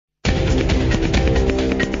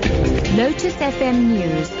Lotus FM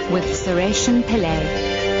News with Sureshan Pillay.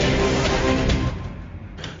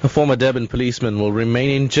 A former Durban policeman will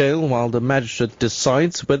remain in jail while the magistrate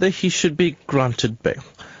decides whether he should be granted bail.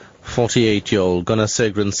 48-year-old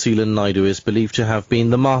Gunasekharan Seelan Naidu is believed to have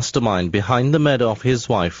been the mastermind behind the murder of his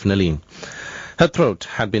wife, Nalini. Her throat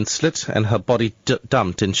had been slit and her body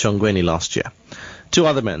dumped in Shongweni last year. Two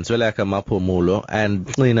other men, Zweleka Mapumulo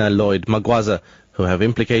and Lina Lloyd Magwaza, who have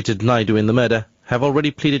implicated Naidu in the murder, have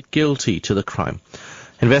already pleaded guilty to the crime.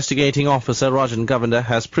 Investigating officer Rajan Govender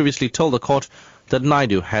has previously told the court that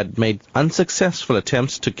Naidu had made unsuccessful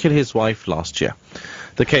attempts to kill his wife last year.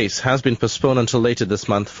 The case has been postponed until later this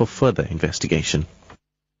month for further investigation.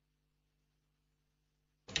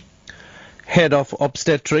 Head of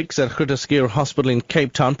Obstetrics at Groote Schuur Hospital in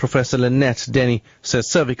Cape Town, Professor Lynette Denny, says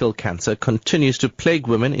cervical cancer continues to plague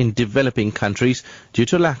women in developing countries due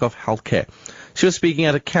to lack of health care. She was speaking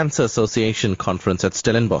at a Cancer Association conference at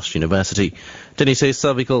Stellenbosch University. Denny says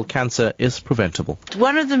cervical cancer is preventable.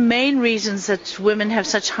 One of the main reasons that women have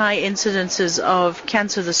such high incidences of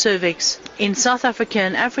cancer of the cervix in South Africa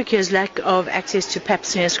and Africa is lack of access to pap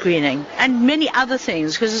smear screening and many other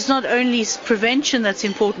things, because it's not only prevention that's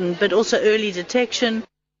important but also early detection.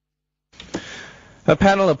 A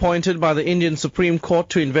panel appointed by the Indian Supreme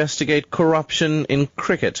Court to investigate corruption in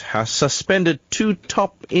cricket has suspended two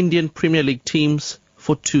top Indian Premier League teams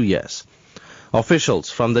for 2 years.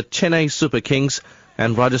 Officials from the Chennai Super Kings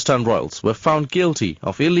and Rajasthan Royals were found guilty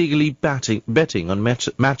of illegally betting on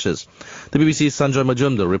matches. The BBC's Sanjoy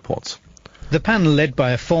Majumdar reports. The panel, led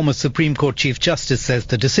by a former Supreme Court Chief Justice, says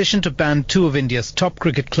the decision to ban two of India's top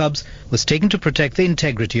cricket clubs was taken to protect the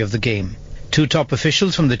integrity of the game. Two top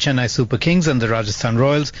officials from the Chennai Super Kings and the Rajasthan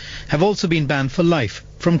Royals have also been banned for life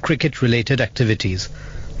from cricket-related activities.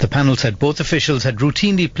 The panel said both officials had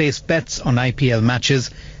routinely placed bets on IPL matches,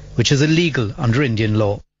 which is illegal under Indian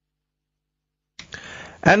law.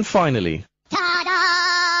 And finally,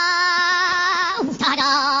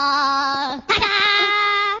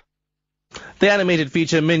 the animated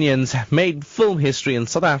feature Minions made film history in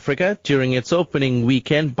South Africa during its opening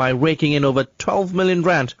weekend by raking in over 12 million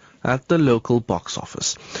rand at the local box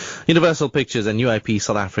office. Universal Pictures and UIP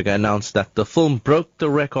South Africa announced that the film broke the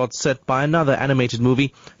record set by another animated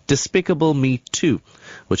movie, Despicable Me 2,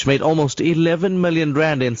 which made almost 11 million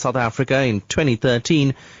rand in South Africa in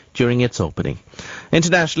 2013 during its opening.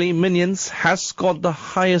 Internationally, Minions has scored the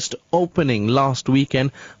highest opening last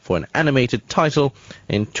weekend for an animated title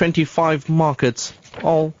in 25 markets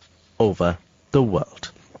all over the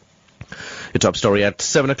world. Your top story at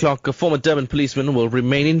 7 o'clock. A former Durban policeman will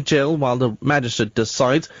remain in jail while the magistrate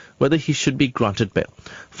decides whether he should be granted bail.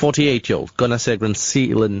 48-year-old Gunasekharan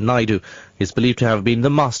Seelan Naidu is believed to have been the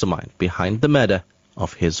mastermind behind the murder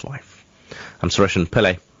of his wife. I'm Sureshan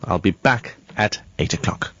Pillay. I'll be back at 8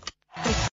 o'clock.